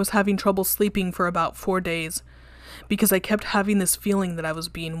 I was having trouble sleeping for about 4 days because I kept having this feeling that I was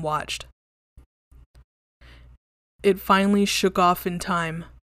being watched. It finally shook off in time,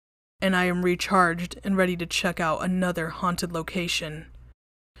 and I am recharged and ready to check out another haunted location.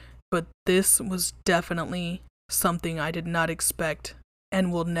 But this was definitely something I did not expect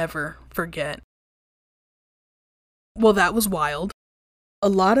and will never forget. Well, that was wild. A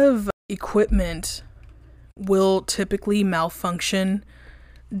lot of equipment will typically malfunction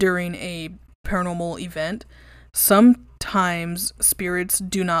during a paranormal event, sometimes spirits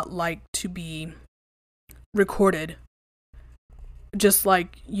do not like to be recorded. Just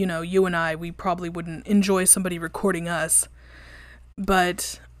like, you and I, we probably wouldn't enjoy somebody recording us.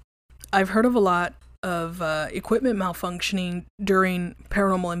 But I've heard of a lot of equipment malfunctioning during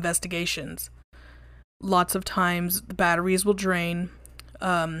paranormal investigations. Lots of times the batteries will drain,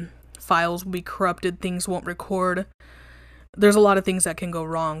 files will be corrupted, things won't record. There's a lot of things that can go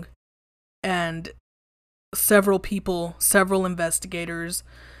wrong. And several people, several investigators,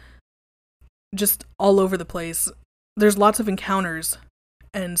 just all over the place. There's lots of encounters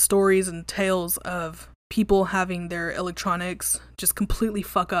and stories and tales of people having their electronics just completely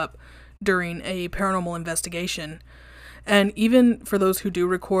fuck up during a paranormal investigation. And even for those who do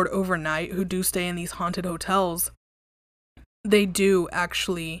record overnight, who do stay in these haunted hotels, they do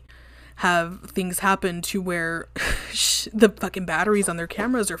actually have things happen to where the fucking batteries on their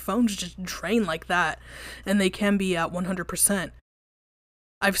cameras or phones just drain like that, and they can be at 100%.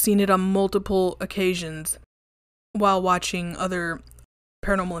 I've seen it on multiple occasions while watching other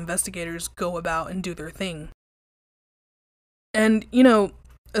paranormal investigators go about and do their thing. And,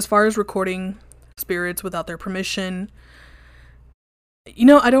 as far as recording spirits without their permission,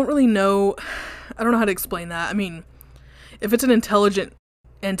 I don't know how to explain that. I mean, if it's an intelligent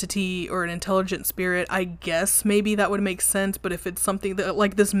entity or an intelligent spirit, I guess maybe that would make sense. But if it's something that,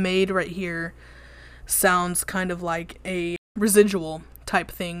 like this maid right here, sounds kind of like a residual type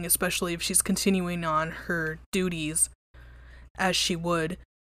thing, especially if she's continuing on her duties as she would.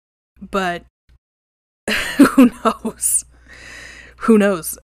 But who knows? Who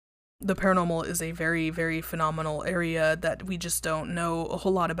knows? The paranormal is a very, very phenomenal area that we just don't know a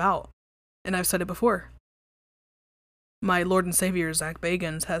whole lot about. And I've said it before. My Lord and Savior, Zach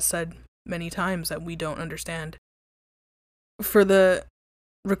Bagans, has said many times that we don't understand. For the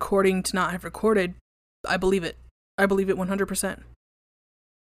recording to not have recorded, I believe it. I believe it 100%.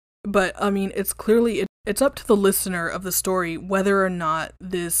 But, I mean, it's clearly, it's up to the listener of the story whether or not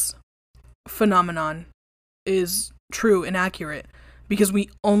this phenomenon is true and accurate, because we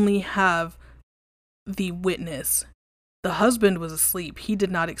only have the witness. The husband was asleep. He did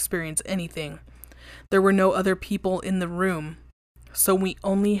not experience anything. There were no other people in the room, so we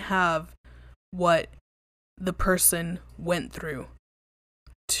only have what the person went through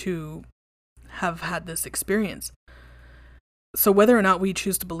to have had this experience. So whether or not we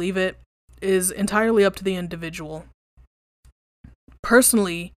choose to believe it is entirely up to the individual.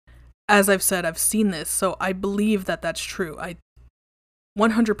 Personally, as I've said, I've seen this, so I believe that that's true. I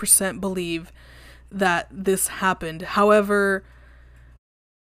 100% believe that this happened. However,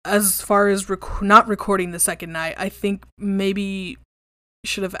 as far as not recording the second night, I think maybe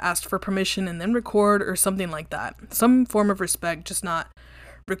should have asked for permission and then record or something like that. Some form of respect, just not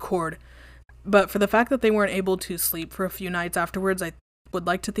record. But for the fact that they weren't able to sleep for a few nights afterwards, I would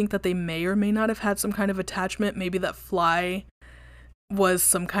like to think that they may or may not have had some kind of attachment. Maybe that fly was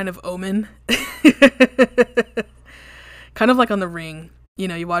some kind of omen. Kind of like on The Ring.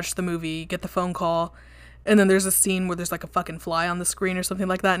 You watch the movie, get the phone call, and then there's a scene where there's like a fucking fly on the screen or something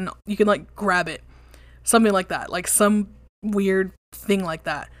like that, and you can like grab it. Something like that. Like some weird thing like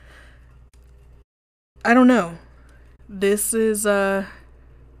that. I don't know. This is, I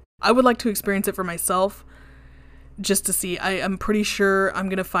would like to experience it for myself, just to see. I'm pretty sure I'm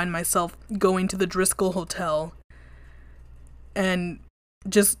gonna find myself going to the Driscoll Hotel and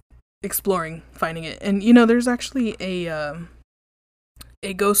just exploring, finding it. And there's actually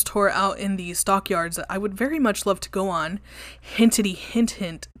a ghost tour out in the stockyards that I would very much love to go on. Hintity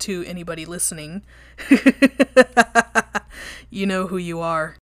hint to anybody listening. You know who you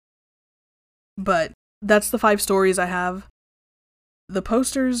are. But that's the 5 stories I have. The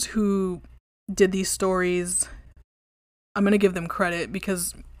posters who did these stories, I'm going to give them credit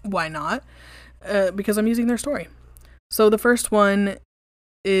because why not? Because I'm using their story. So the first one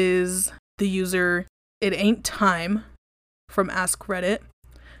is the user It Ain't Time from Ask Reddit.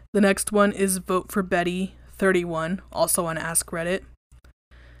 The next one is Vote for Betty 31, also on Ask Reddit.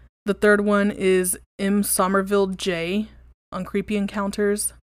 The third one is M. Somerville J on Creepy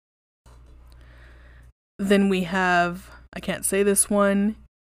Encounters. Then we have, I can't say this one,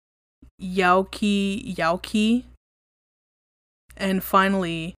 Yauki. And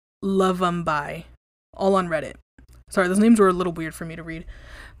finally, Lovumbai, all on Reddit. Sorry, those names were a little weird for me to read.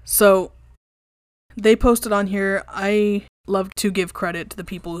 So, they posted on here. I love to give credit to the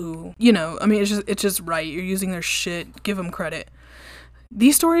people who, it's just right. You're using their shit. Give them credit.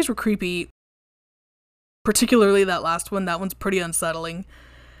 These stories were creepy. Particularly that last one. That one's pretty unsettling.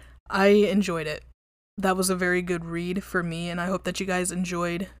 I enjoyed it. That was a very good read for me, and I hope that you guys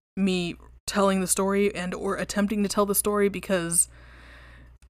enjoyed me telling the story and or attempting to tell the story because,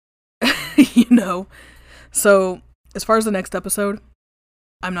 So, as far as the next episode,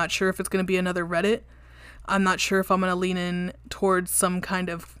 I'm not sure if it's going to be another Reddit. I'm not sure if I'm going to lean in towards some kind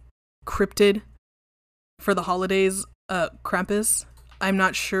of cryptid for the holidays, Krampus. I'm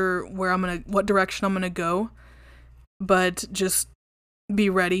not sure what direction I'm going to go, but just be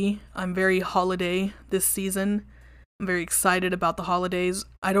ready. I'm very holiday this season. I'm very excited about the holidays.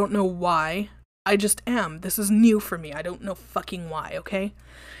 I don't know why. I just am. This is new for me. I don't know fucking why, okay?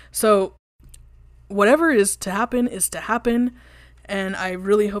 So, whatever is to happen, and I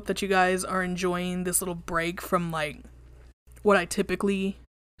really hope that you guys are enjoying this little break from, like, what I typically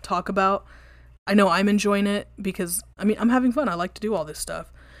talk about. I know I'm enjoying it because, I'm having fun. I like to do all this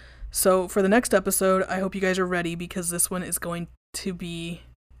stuff. So, for the next episode, I hope you guys are ready because this one is going to be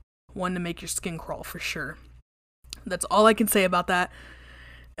one to make your skin crawl for sure. That's all I can say about that,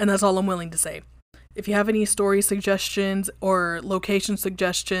 and that's all I'm willing to say. If you have any story suggestions or location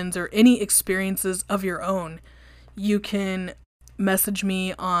suggestions or any experiences of your own, you can message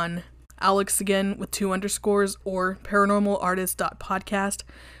me on Alex again with 2 underscores or paranormalartist.podcast,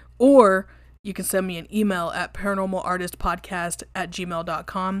 or you can send me an email at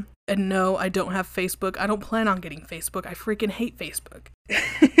paranormalartistpodcast@gmail.com. And no, I don't have Facebook. I don't plan on getting Facebook. I freaking hate Facebook.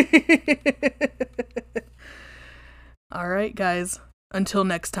 Alright, guys. Until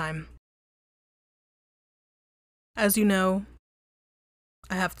next time. As you know,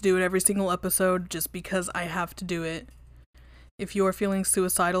 I have to do it every single episode just because I have to do it. If you're feeling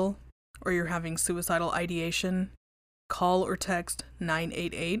suicidal or you're having suicidal ideation, call or text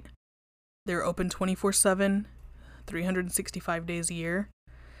 988. They're open 24/7, 365 days a year,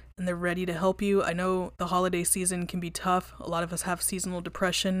 and they're ready to help you. I know the holiday season can be tough. A lot of us have seasonal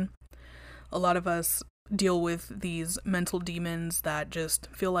depression. A lot of us deal with these mental demons that just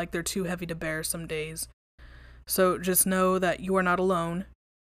feel like they're too heavy to bear some days. So just know that you are not alone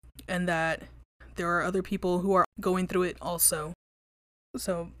and that there are other people who are going through it also.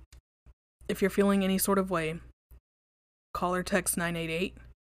 So if you're feeling any sort of way, call or text 988,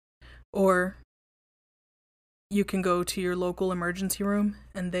 or you can go to your local emergency room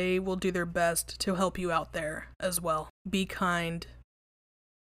and they will do their best to help you out there as well. Be kind.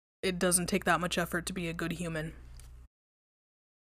 It doesn't take that much effort to be a good human.